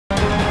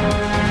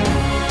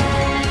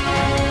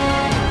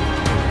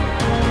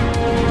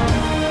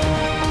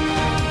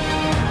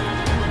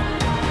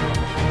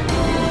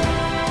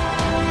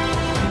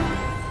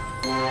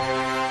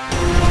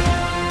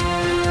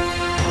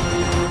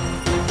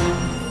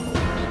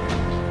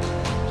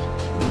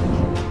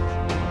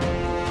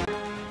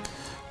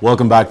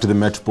Welcome back to the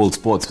Metropole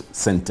Sports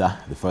Center,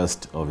 the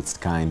first of its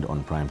kind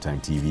on primetime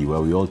TV,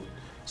 where we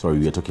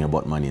are talking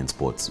about money and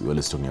sports. We're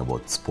always talking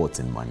about sports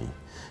and money.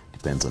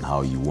 Depends on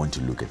how you want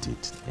to look at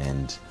it.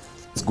 And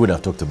it's good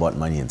I've talked about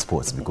money and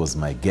sports because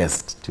my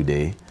guest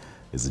today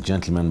is a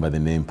gentleman by the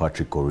name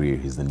Patrick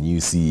Korir. He's the new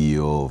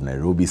CEO of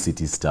Nairobi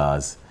City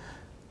Stars.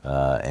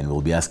 And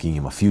we'll be asking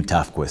him a few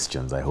tough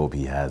questions. I hope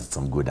he has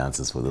some good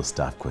answers for those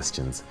tough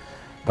questions.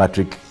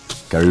 Patrick,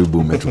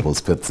 karibu Metropole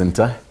Sports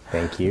Center.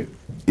 Thank you.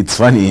 It's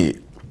funny,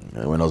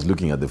 when I was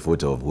looking at the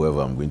photo of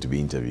whoever I'm going to be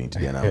interviewing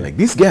today, and I'm like,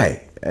 this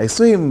guy, I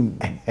saw him,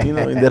 in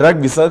the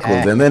rugby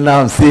circles, and then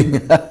now I'm seeing...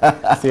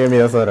 See me,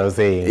 that's what I was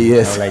saying.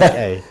 Yes. I'm like,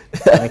 hey,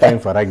 I came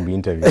for rugby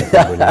interview,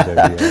 football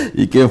interview.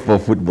 He came for a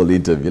football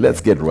interview. Let's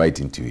get right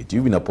into it.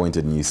 You've been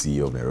appointed new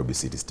CEO of Nairobi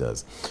City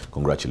Stars.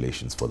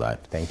 Congratulations for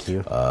that. Thank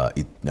you.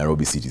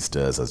 Nairobi City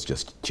Stars has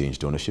just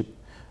changed ownership,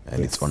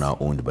 and it's now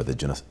owned by the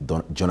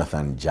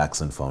Jonathan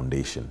Jackson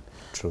Foundation.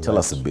 True. Tell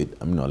us a bit,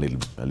 a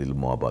little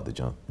more about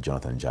the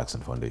Jonathan Jackson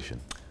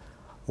Foundation.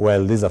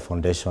 Well, this is a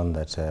foundation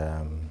that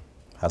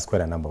has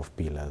quite a number of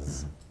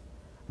pillars.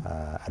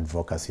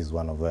 Advocacy is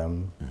one of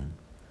them.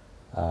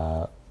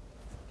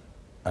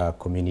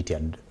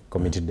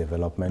 Community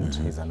development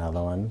is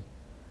another one,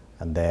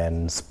 and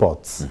then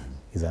sports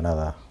is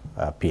another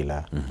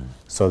pillar.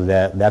 So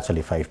there are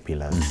actually 5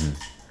 pillars,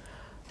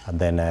 and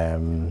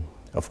then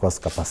of course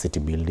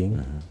capacity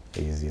building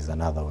is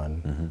another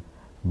one.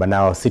 But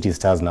now City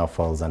Stars now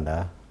falls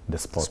under the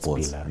sports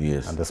pillar.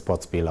 Yes. And the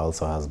sports pillar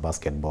also has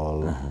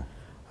basketball.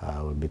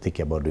 We'll be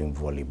thinking about doing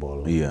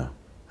volleyball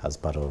as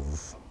part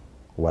of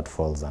what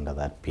falls under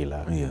that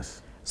pillar.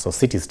 Yes. So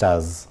City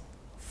Stars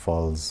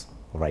falls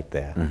right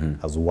there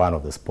as one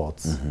of the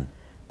sports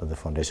that the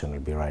foundation will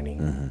be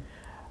running.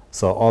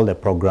 So all the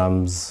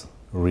programs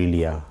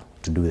really are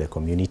to do with the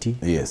community.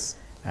 Yes.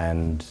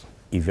 And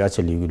if you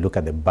actually look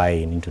at the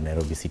buy-in into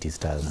Nairobi City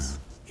Stars,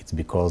 it's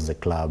because the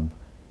club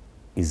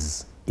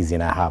is in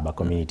a hub, a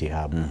community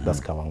hub. That's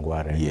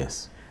Kawangware.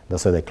 Yes.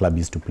 That's where the club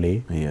used to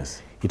play.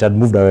 Yes. It had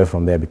moved away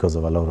from there because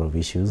of a lot of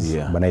issues,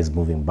 Yeah. but now it's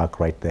moving back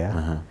right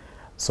there.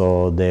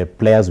 So the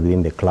players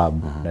within the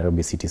club,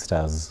 Nairobi City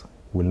Stars,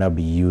 will now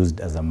be used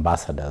as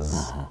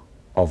ambassadors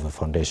of the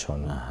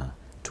foundation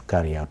to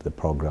carry out the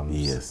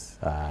programs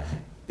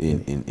in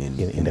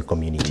the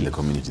community. In the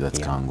community, that's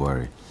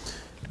Kawangware.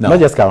 Not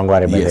just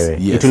Kawangware, by the way.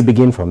 Yes. It will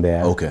begin from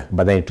there, Okay.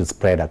 but then it will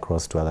spread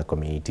across to other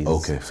communities.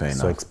 Okay, fair enough.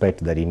 So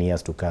expect that in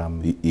years to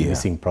come, we're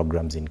seeing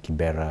programs in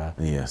Kibera,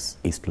 Yes.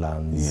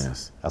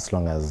 Eastlands, as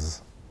long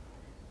as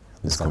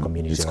It's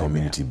community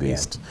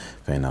community-based.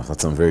 Fair enough.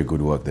 That's some very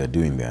good work they're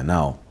doing there.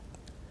 Now,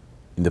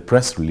 in the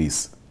press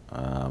release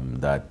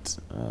that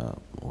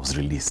was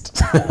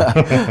released,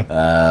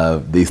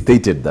 they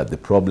stated that the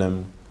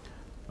problem,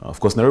 of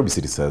course, Nairobi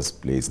City Stars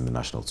plays in the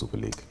National Super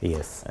League.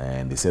 Yes.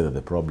 And they said that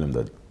the problem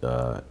that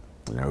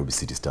Nairobi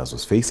City Stars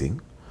was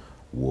facing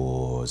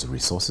was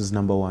resources,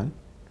 number 1,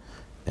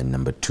 and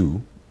number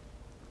 2,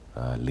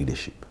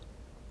 leadership.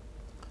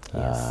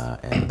 Yes.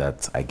 And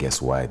that's, I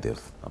guess, why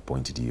they've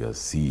appointed you as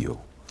CEO.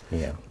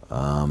 Yeah.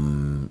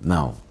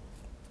 Now,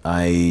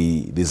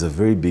 there's a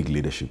very big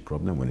leadership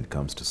problem when it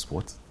comes to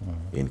sports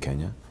in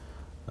Kenya.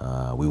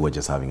 We were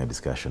just having a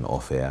discussion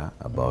off-air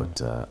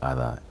about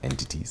other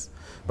entities,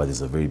 but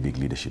there's a very big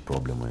leadership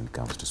problem when it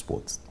comes to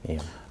sports.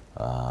 Yeah.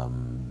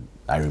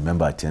 I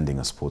remember attending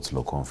a sports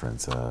law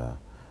conference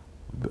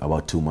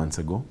about 2 months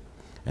ago,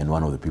 and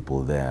one of the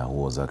people there who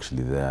was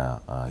actually there,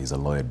 he's a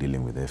lawyer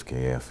dealing with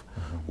FKF,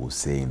 was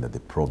saying that the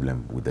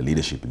problem with the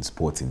leadership in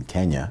sports in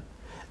Kenya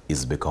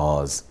is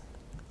because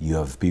you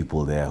have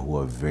people there who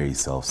are very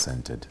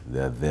self-centered.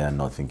 They're there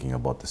not thinking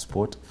about the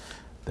sport.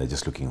 They're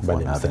just looking for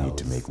an avenue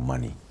to make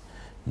money.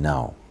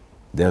 Now,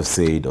 they've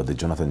said, or the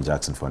Jonathan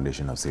Jackson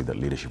Foundation have said that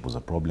leadership was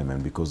a problem,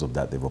 and because of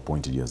that, they've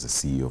appointed you as the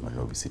CEO of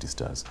Nairobi City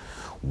Stars.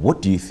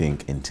 What do you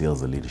think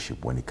entails the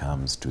leadership when it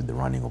comes to the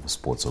running of a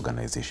sports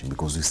organization?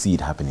 Because we see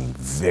it happening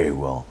very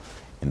well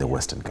in the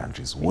Western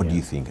countries. What do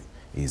you think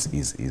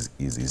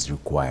is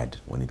required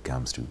when it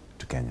comes to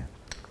Kenya?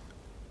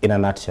 In a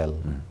nutshell,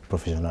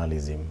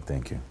 professionalism.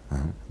 Thank you.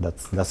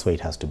 That's where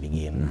it has to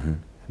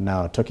begin.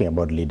 Now, talking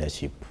about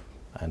leadership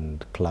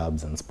and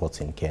clubs and sports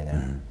in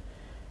Kenya,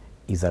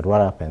 is that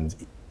what happens,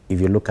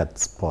 if you look at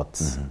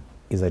sports,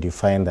 is that you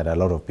find that a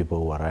lot of people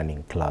who are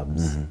running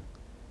clubs,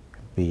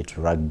 be it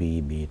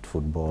rugby, be it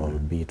football,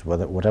 be it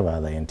whatever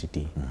other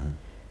entity,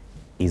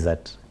 is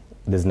that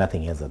there's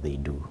nothing else that they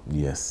do.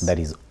 Yes. That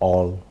is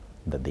all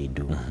that they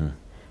do.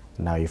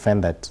 Now you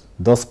find that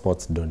those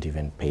sports don't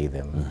even pay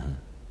them.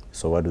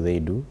 So what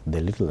do?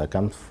 The little that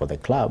comes for the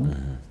club,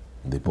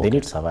 they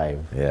need to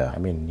survive. Yeah. I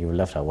mean, you've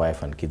left a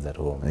wife and kids at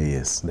home.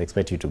 Yes. They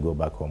expect you to go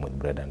back home with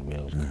bread and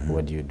milk.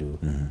 What do you do?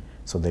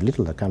 So the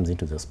little that comes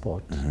into the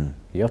sport,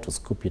 you have to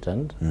scoop it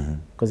and,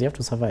 because you have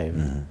to survive.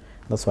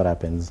 That's what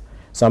happens.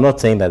 So I'm not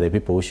saying that the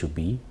people who should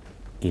be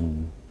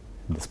in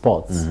the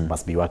sports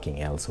must be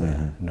working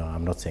elsewhere. No,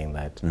 I'm not saying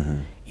that.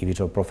 If it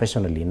were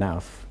professional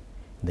enough,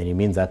 then it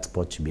means that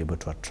sport should be able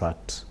to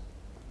attract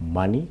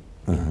money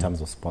in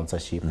terms of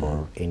sponsorship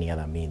or any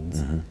other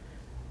means.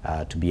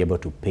 to be able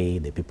to pay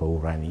the people who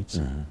run it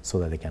so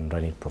that they can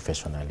run it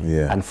professionally.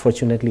 Yeah.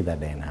 Unfortunately, that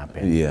didn't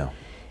happen. Yeah.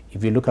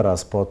 If you look at our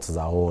sports as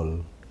a whole,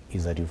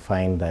 is that you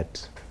find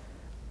that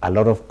a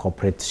lot of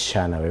corporates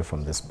shun away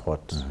from the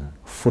sport.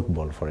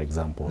 Football, for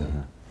example.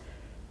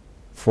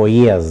 For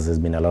years, there's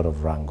been a lot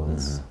of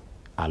wrangles.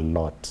 A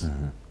lot.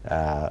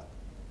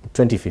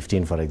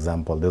 2015, for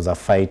example, there was a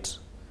fight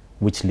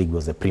which league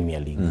was the Premier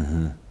League.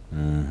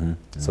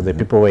 So the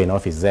people who were in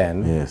office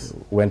then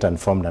went and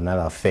formed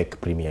another fake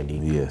Premier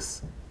League.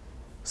 Yes.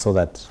 So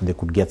that they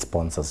could get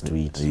sponsors to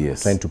it.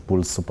 Yes. Trying to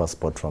pull Super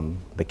Sport from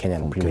the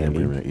Kenyan Premier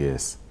League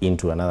yes.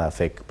 into another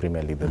fake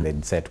Premier League that they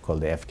decided to call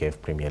the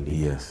FKF Premier League.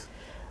 Yes.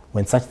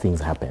 When such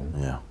things happen,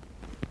 Yeah.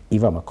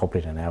 if I'm a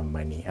corporate and I have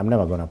money, I'm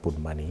never going to put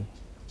money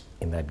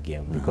in that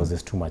game because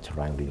there's too much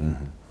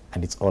wrangling.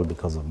 And it's all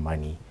because of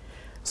money.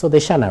 So they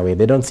shun away.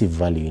 They don't see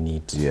value in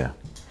it. Yeah.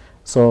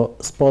 So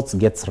sports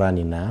gets run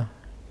in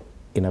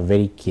a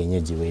very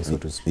kienyeji way, so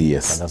to speak.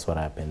 Yes. And that's what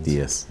happens.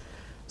 Yes.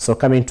 So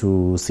coming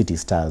to City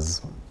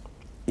Stars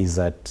is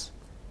that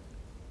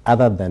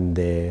other than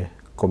the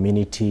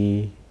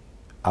community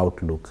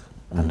outlook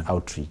and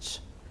outreach,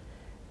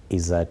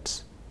 is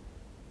that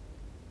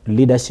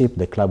leadership,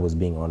 the club was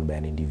being owned by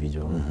an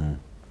individual.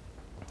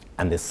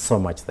 And there's so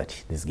much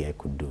that this guy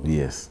could do.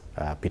 Yes.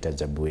 Peter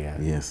Jabuya.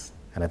 Yes.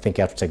 And I think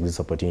I have to take this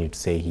opportunity to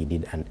say he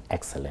did an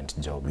excellent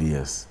job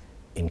Yes.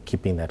 in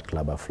keeping that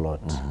club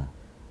afloat.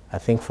 I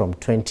think from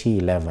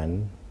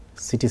 2011,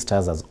 City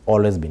Stars has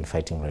always been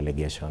fighting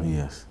relegation.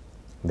 Yes.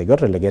 They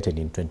got relegated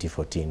in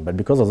 2014, but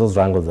because of those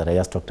wrangles that I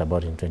just talked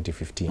about in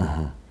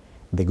 2015,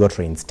 they got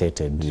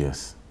reinstated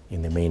Yes.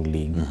 in the main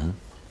league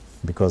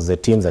because the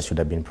teams that should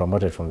have been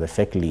promoted from the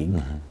fake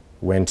league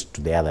went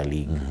to the other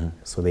league.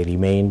 So they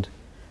remained,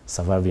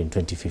 survived in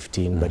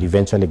 2015, but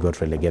eventually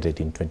got relegated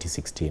in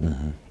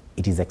 2016.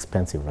 It is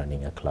expensive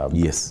running a club.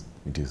 Yes,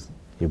 it is.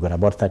 You've got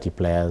about 30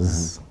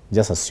 players,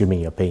 just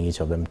assuming you're paying each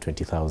of them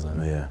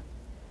 20,000. Yeah.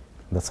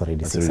 That's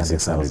already That's already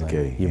 600,000.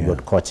 600K, You've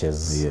got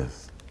coaches.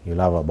 Yes. You'll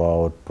have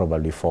about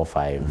probably 4 or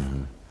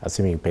 5,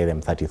 assuming you pay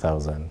them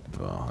 30,000.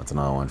 Wow, that's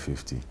now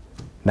 150.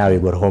 Now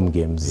you've got home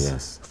games.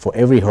 Yes. For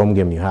every home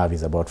game you have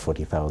is about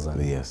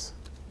 40,000. Yes.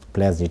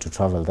 Players need to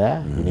travel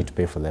there. You need to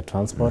pay for their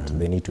transport.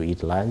 They need to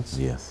eat lunch.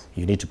 Yes.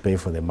 You need to pay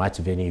for the match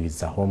venue if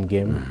it's a home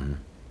game.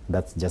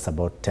 That's just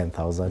about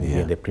 10,000.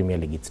 Here in the Premier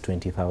League, it's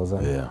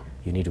 20,000. Yeah.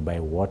 You need to buy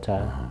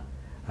water.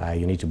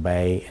 You need to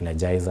buy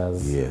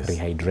energizers, Yes.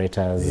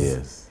 rehydrators.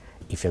 Yes.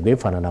 If you're going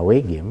for an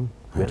away game,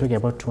 we're talking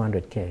about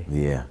 200K.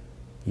 Yeah.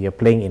 You're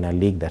playing in a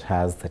league that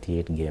has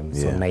 38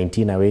 games. So Yeah.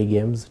 19 away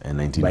games And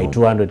 19 by home.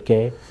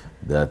 200K,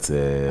 That's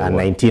and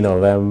 19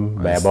 of them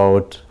by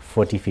about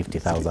 40,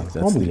 50,000 that's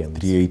home games.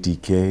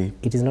 380K.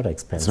 It is not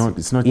expensive.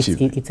 It's not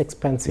cheap. It's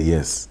expensive.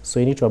 Yes. So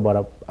you need to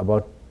have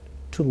about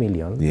 2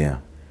 million. Yeah.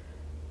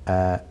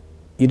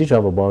 You need to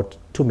have about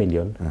 2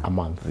 million a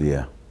month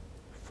Yeah.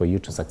 for you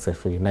to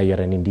successfully. Now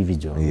you're an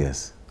individual.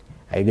 Yes.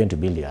 Are you going to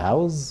build your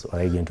house or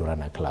are you going to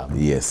run a club?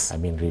 Yes. I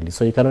mean, really.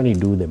 So you can only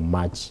do the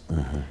much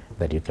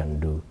that you can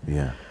do.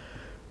 Yeah.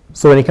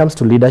 So when it comes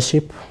to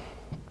leadership,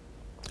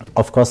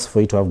 of course,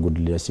 for you to have good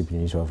leadership, you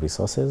need to have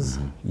resources.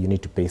 You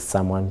need to pay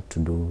someone to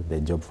do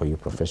the job for you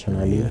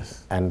professionally.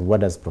 Yes. And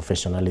what does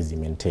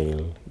professionalism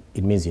entail?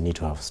 It means you need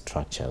to have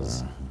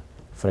structures.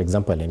 For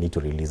example, I need to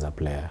release a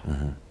player.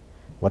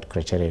 What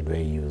criteria do I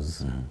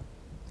use?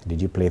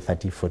 Did you play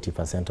 30,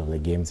 40% of the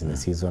games in the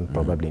season?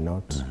 Probably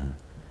not.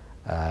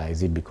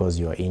 Is it because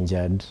you're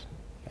injured?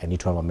 I need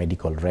to have a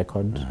medical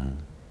record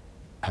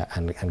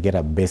and get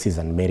a basis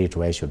and merit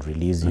where I should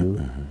release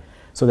you.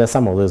 So there's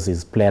some of those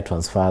is player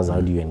transfers.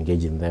 How do you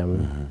engage in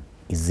them?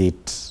 Is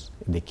it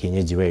the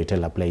kienyeji where you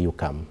tell a player you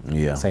come,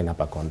 sign up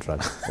a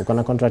contract? Uko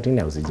na contract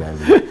ini usijali.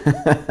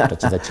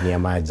 Utacheza chini ya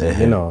maji,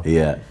 you know.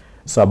 Yeah.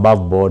 So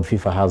above board,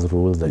 FIFA has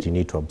rules that you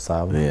need to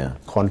observe. Yeah.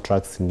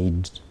 Contracts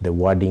need, the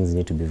wordings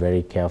need to be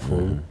very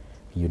careful.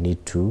 You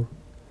need to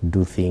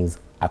do things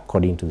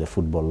according to the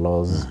football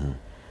laws.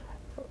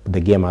 The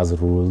game has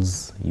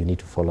rules. You need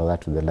to follow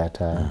that to the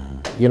letter.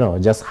 You know,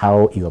 just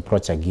how you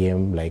approach a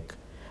game, like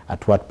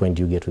at what point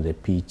you get to the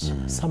pitch.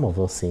 Some of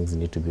those things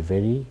need to be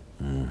very,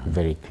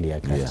 very clear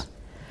cut. Yeah.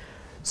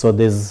 So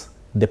there's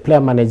the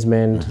player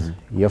management.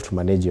 You have to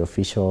manage your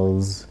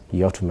officials.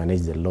 You have to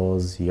manage the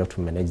laws. You have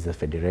to manage the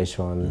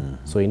federation.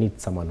 So you need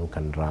someone who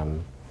can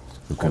run.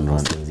 Who can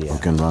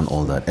run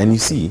all that. And you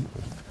see,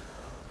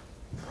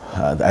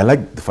 I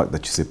like the fact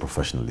that you say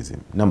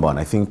professionalism. Number one,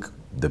 I think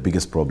the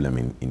biggest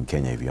problem in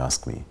Kenya, if you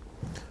ask me,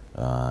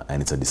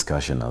 and it's a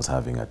discussion I was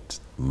having at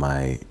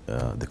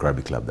the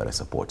Krabi club that I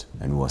support,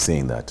 and we were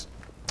saying that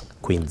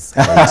Queens. Do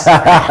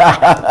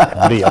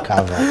your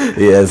cover.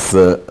 Yes,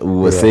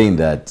 we were saying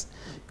that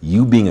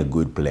you being a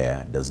good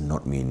player does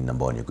not mean,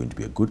 number one, you're going to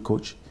be a good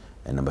coach,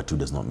 and number two,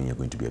 does not mean you're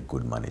going to be a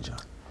good manager.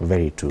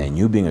 Very true. And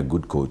you being a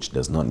good coach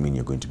does not mean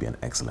you're going to be an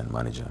excellent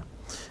manager.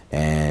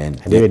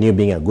 And even you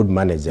being a good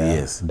manager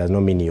does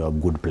not mean you're a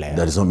good player.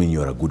 That does not mean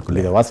you're a good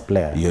player. You're the worst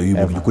player.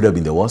 You could have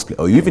been the worst player.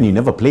 Or even you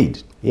never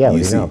played. Yeah,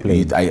 you never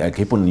played. I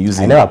keep on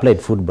using... I never played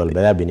football,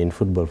 but I've been in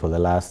football for the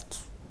last,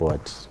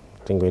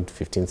 I think going to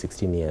 15,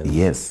 16 years.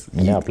 Yes.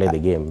 I never played the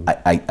game.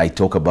 I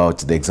talk about,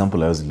 the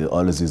example I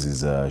always use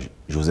is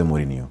Jose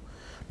Mourinho.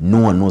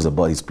 No one knows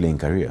about his playing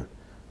career,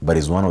 but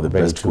he's one of the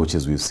best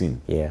coaches we've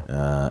seen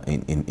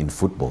in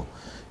football.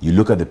 You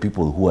look at the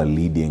people who are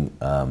leading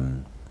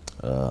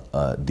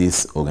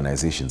these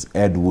organizations.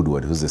 Ed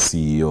Woodward, who's the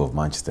CEO of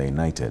Manchester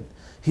United,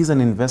 he's an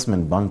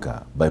investment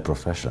banker by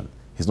profession.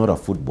 He's not a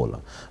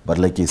footballer. But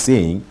like you're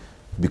saying,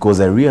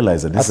 because I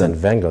realize that this Arsene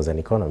Wenger was an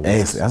economist.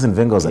 Yes, Arsene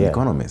Wenger was an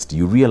economist.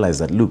 You realize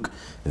that, look,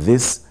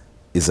 this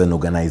is an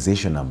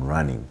organization I'm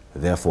running,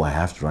 therefore I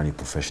have to run it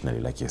professionally,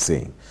 like you're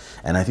saying.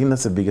 And I think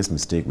that's the biggest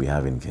mistake we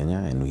have in Kenya,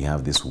 and we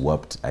have this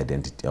warped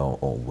identity or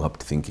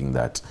warped thinking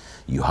that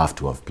you have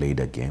to have played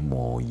a game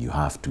or you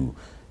have to,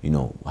 you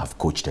know, have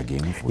coached a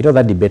game. You know,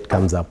 that debate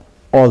comes up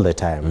all the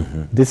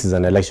time. This is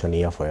an election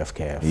year for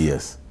FKF.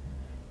 Yes.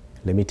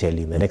 Let me tell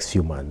you, in the next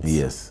few months,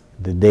 yes,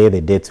 the day the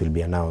dates will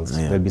be announced,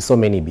 there'll be so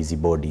many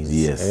busybodies.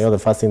 Yes. And you know, the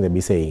first thing they'll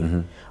be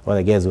saying, well,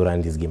 the guys who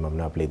run this game have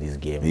not played this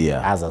game.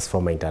 As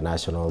former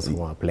internationals,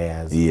 former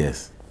players.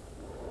 Yes.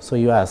 So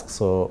you ask,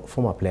 so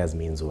former players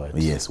means what?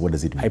 Yes, what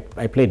does it mean?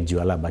 I played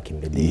Juala back in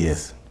the days.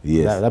 Yes.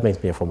 Yes. That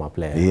makes me a former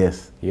player.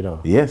 Yes. You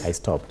know, yes, I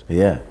stopped.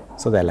 Yeah.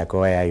 So they're like,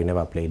 oh yeah, you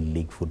never played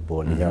league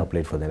football, you never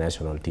played for the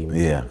national team.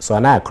 Yeah. So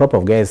now a crop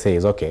of guys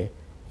says, okay,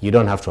 you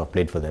don't have to have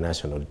played for the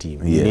national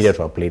team. You needed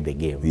to have played the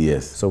game.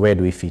 Yes. So where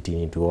do we fit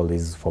into all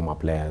these former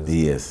players?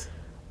 Yes.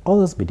 All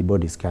those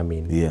busybodies come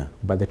in. Yeah.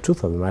 But the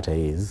truth of the matter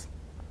is,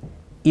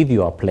 if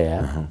you are a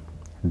player,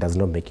 does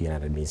not make you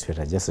an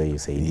administrator, just so you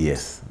say it.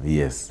 Yes.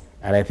 Yes.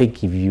 And I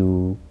think if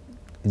you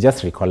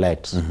just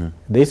recollect,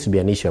 there used to be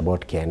an issue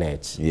about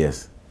KNH.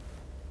 Yes.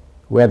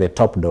 Where the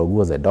top dog, who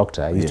was a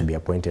doctor, used to be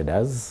appointed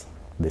as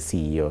the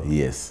CEO.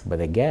 Yes. But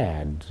the guy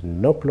had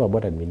no clue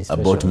about administration.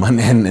 About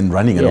money and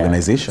running an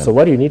organization. So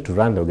what you need to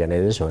run the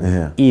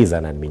organization is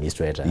an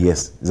administrator.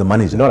 Yes. He's a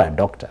manager. Not a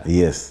doctor.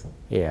 Yes.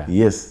 Yeah.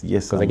 Yes.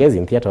 Yes. Because the guy's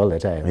in theater all the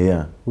time.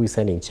 Yeah. Who is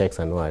sending checks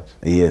and what?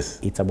 Yes.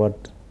 It's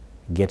about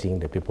getting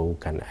the people who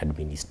can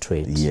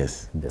administrate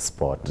the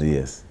sport.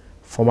 Yes.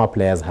 Former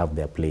players have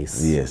their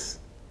place. Yes.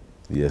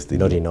 Yes. They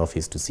not do. in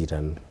office to sit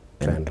and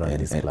try and run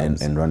these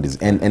clubs. And run this.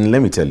 And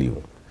let me tell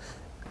you,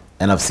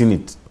 and I've seen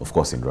it, of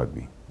course, in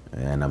rugby,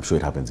 and I'm sure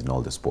it happens in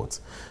all the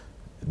sports.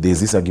 There's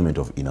this argument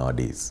of in our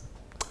days.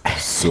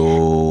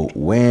 So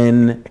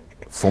when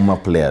former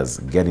players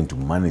get into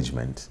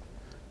management,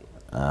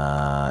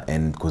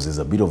 and because there's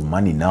a bit of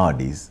money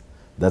nowadays,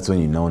 that's when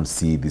you now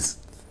see these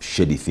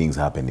shady things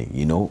happening,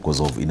 you know, because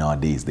of in our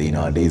days, the in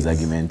our days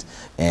argument,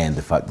 and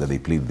the fact that they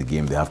played the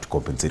game, they have to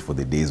compensate for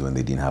the days when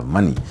they didn't have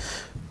money.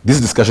 This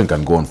discussion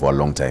can go on for a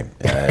long time.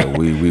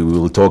 We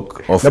will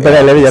talk off. No,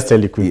 but let me just tell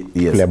you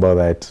quickly about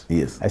that.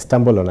 Yes. I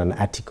stumbled on an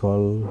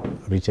article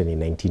written in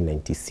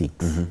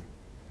 1996.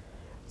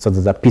 So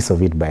there's a piece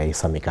of it by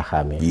Sami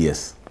Kahame.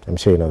 Yes. I'm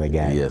sure you know the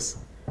guy. Yes.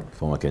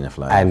 Former Kenya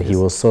Flyer. And he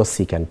was so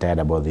sick and tired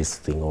about this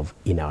thing of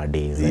in our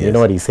days. And you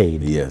know what he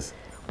said? Yes.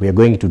 We are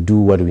going to do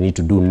what we need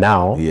to do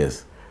now.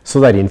 Yes. So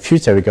that in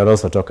future we can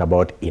also talk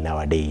about in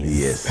our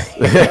days. Yes.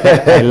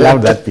 I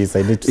love that piece.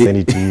 I need to send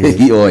it to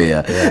you. Oh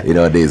yeah. In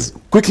our days.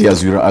 Quickly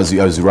as you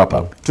wrap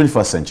up,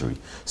 21st century,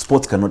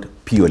 sports cannot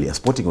purely, a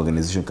sporting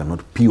organization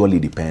cannot purely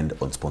depend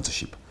on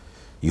sponsorship.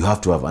 You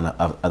have to have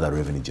other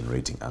revenue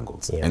generating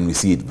angles. And we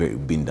see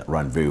it being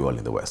run very well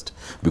in the West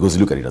because you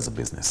look at it as a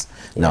business.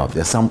 Now,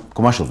 there's some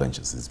commercial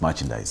ventures, there's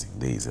merchandising,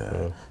 there's,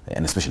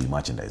 and especially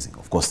merchandising.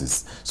 Of course,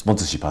 this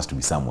sponsorship has to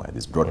be somewhere.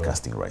 There's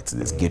broadcasting rights,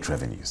 there's gate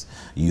revenues.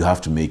 You have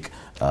to make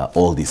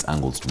all these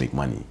angles to make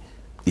money.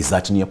 Is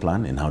that in your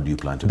plan, and how do you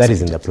plan to That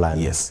is in the plan.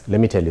 Yes.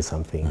 Let me tell you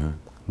something.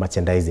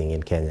 Merchandising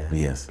in Kenya.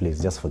 Yes. Please,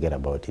 just forget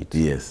about it.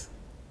 Yes.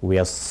 We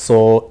are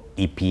so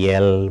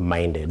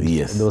EPL-minded.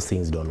 Yes. Those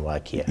things don't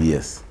work here.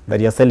 Yes.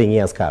 That you're selling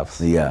here scarves.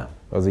 Yeah.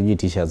 Or the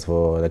T-shirts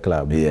for the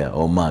club. Yeah,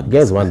 or mugs.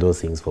 Guys want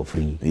those things for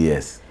free.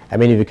 Yes. I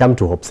mean, if you come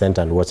to Hope Center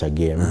and watch a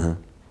game,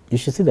 you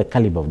should see the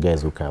caliber of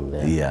guys who come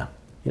there. Yeah.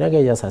 You know,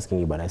 guys just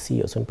asking you, but I see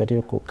you, so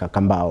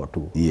kakamba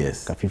to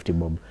Yes. 50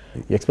 bob.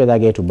 You expect that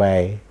guy to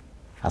buy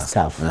a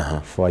scarf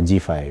for a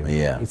G5.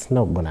 Yeah. It's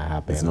not going to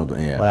happen. It's not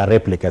gonna, yeah. Or a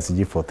replica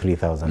CG for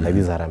 3,000, like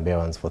these Harambee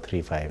ones for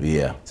 3,500.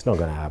 Yeah. It's not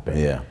going to happen.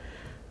 Yeah.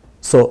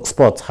 So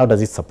sports, how does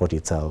it support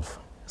itself?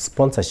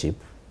 Sponsorship,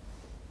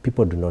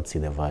 people do not see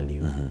the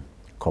value.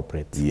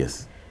 Corporates.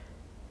 Yes.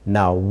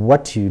 Now,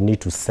 what you need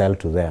to sell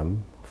to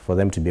them for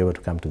them to be able to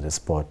come to the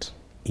sport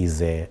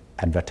is a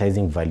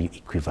advertising value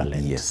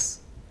equivalent. Yes.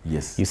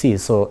 Yes. You see,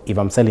 so if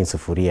I'm selling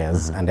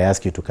sufurias and I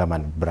ask you to come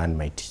and brand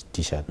my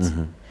T-shirts,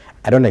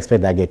 I don't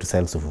expect that guy to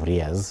sell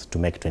sufurias to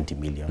make 20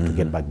 million to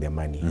get back their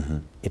money.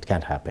 It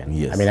can't happen.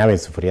 Yes. I mean, how many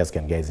sufurias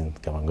can guys in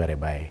Kawangware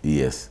buy?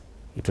 Yes.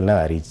 It will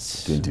never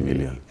reach 20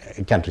 million.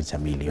 It can't reach a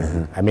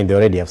million. I mean, they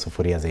already have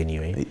sufurias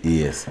anyway.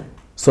 Yes.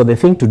 So the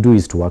thing to do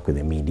is to work with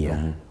the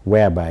media,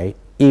 whereby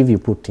if you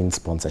put in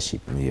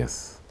sponsorship,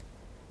 Yes.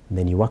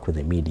 then you work with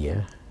the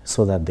media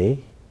so that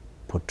they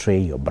portray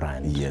your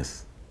brand.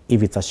 Yes.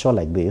 If it's a show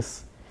like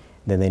this,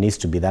 then there needs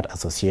to be that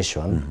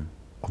association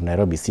of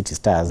Nairobi City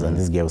Stars and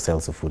this girl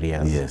sells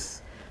sufurias.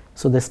 Yes.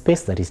 So the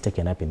space that is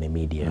taken up in the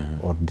media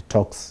or the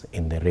talks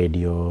in the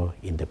radio,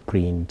 in the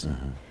print,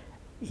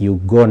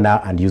 you go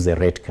now and use a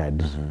rate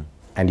card.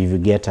 And if you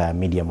get a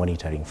media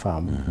monitoring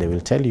firm, they will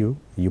tell you,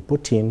 you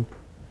put in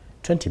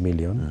 20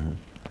 million,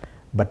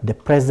 but the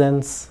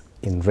presence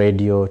in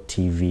radio,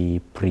 TV,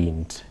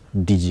 print,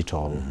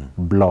 digital,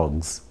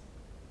 blogs,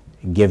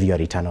 gave you a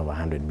return of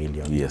 100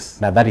 million. Yes.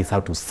 Now that is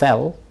how to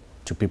sell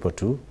to people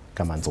to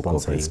come and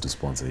sponsor you. To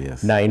sponsor,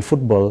 yes. Now in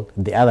football,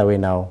 the other way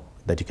now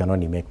that you can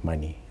only make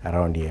money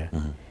around here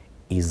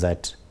is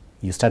that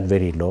you start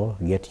very low,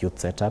 get youth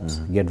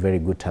setups, get very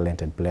good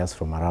talented players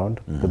from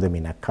around, put them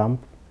in a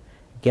camp,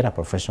 get a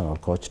professional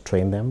coach,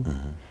 train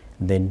them.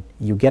 Then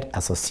you get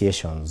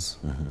associations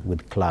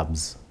with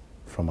clubs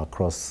from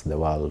across the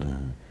world.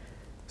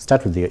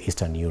 Start with your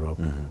Eastern Europe,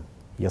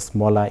 your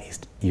smaller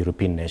East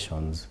European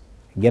nations.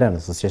 Get an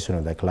association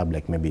with a club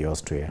like maybe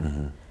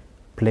Austria.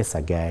 Place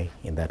a guy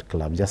in that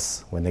club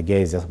just when the guy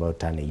is just about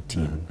turn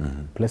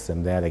 18. Place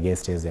him there, the guy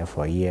stays there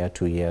for a year,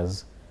 2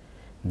 years,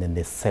 and then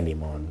they sell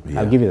him on.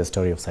 I'll give you the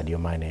story of Sadio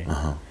Mane.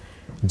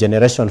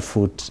 Generation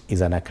Foot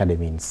is an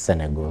academy in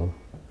Senegal.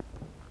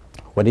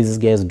 What do these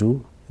guys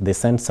do? They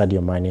send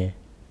Sadio Mane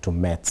to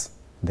Metz,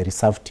 the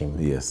reserve team.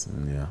 Yes,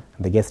 yeah.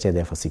 The guy stayed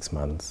there for 6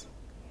 months.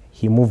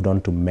 He moved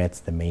on to Metz,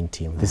 the main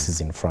team. This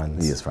is in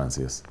France. Yes, France,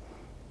 yes.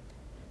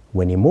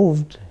 When he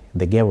moved,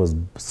 the guy was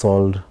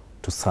sold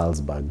to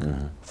Salzburg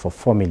for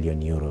 4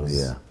 million euros.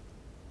 Yeah.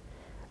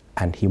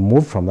 And he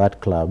moved from that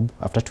club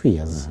after 2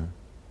 years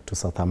to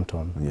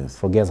Southampton. Yes.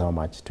 For guess how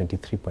much?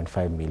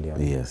 23.5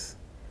 million. Yes.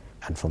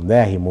 And from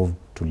there he moved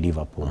to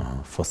Liverpool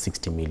for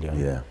 60 million.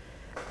 Yeah.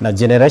 Now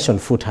Generation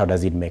Foot, how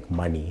does it make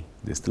money?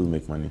 They still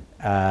make money.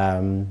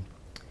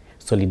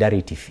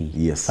 Solidarity fee,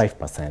 Yes.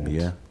 5%.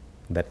 Yeah.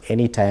 That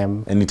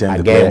anytime the a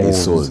guy player moves,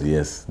 is sold,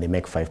 yes. they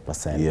make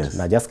 5%. Yes.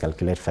 Now just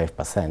calculate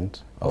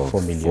 5% of Of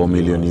 4 million, 4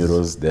 million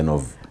euros, then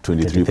of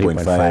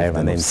 23.5,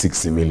 then of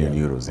 60 million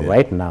euros. Yeah.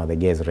 Right now, the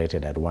guy is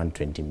rated at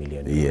 120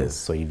 million euros. Yes.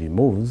 So if he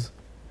moves,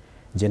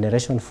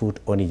 Generation Foot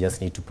only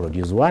just need to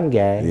produce one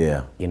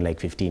guy in like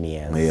 15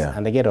 years. Yeah.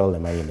 And they get all the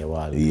money in the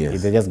world. Yes.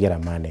 If they just get a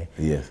money,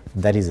 Yes.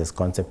 that is a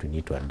concept we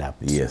need to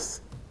adapt.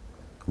 Yes.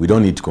 We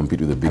don't need to compete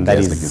with the big And that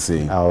guys, like you're is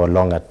saying. our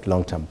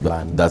long-term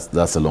plan.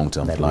 That's a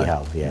long-term that plan. we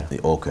have, yeah.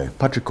 Okay.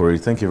 Patrick Korir,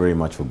 thank you very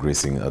much for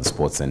gracing at the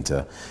Sports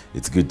Center.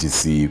 It's good to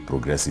see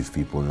progressive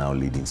people now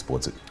leading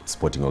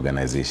sporting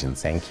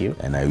organizations. Thank you.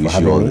 And I wish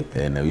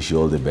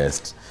you all the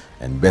best.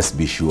 And best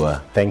be sure.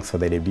 Thanks for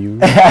the debut.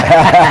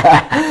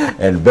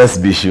 And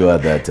best be sure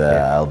that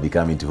I'll be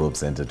coming to Hope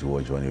Center to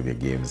watch one of your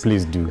games.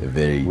 Please do.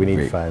 We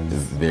need fans.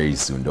 Very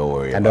soon, don't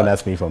worry. And don't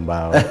ask me from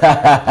Bao.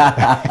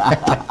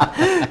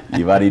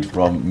 You've had it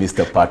from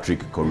Mr. Patrick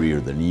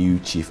Korir, the new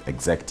Chief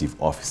Executive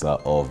Officer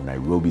of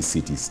Nairobi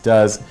City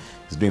Stars.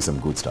 He's doing some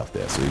good stuff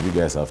there. So if you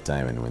guys have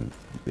time and when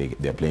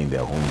they're playing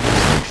their home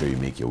games, make sure you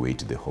make your way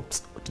to the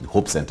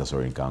Hope Center,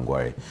 in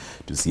Kangware,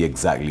 to see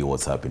exactly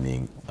what's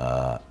happening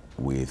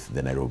with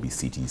the Nairobi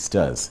City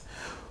Stars.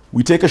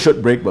 We take a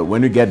short break, but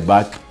when we get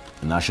back,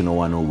 National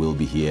 1 will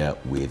be here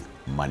with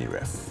Money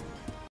Ref.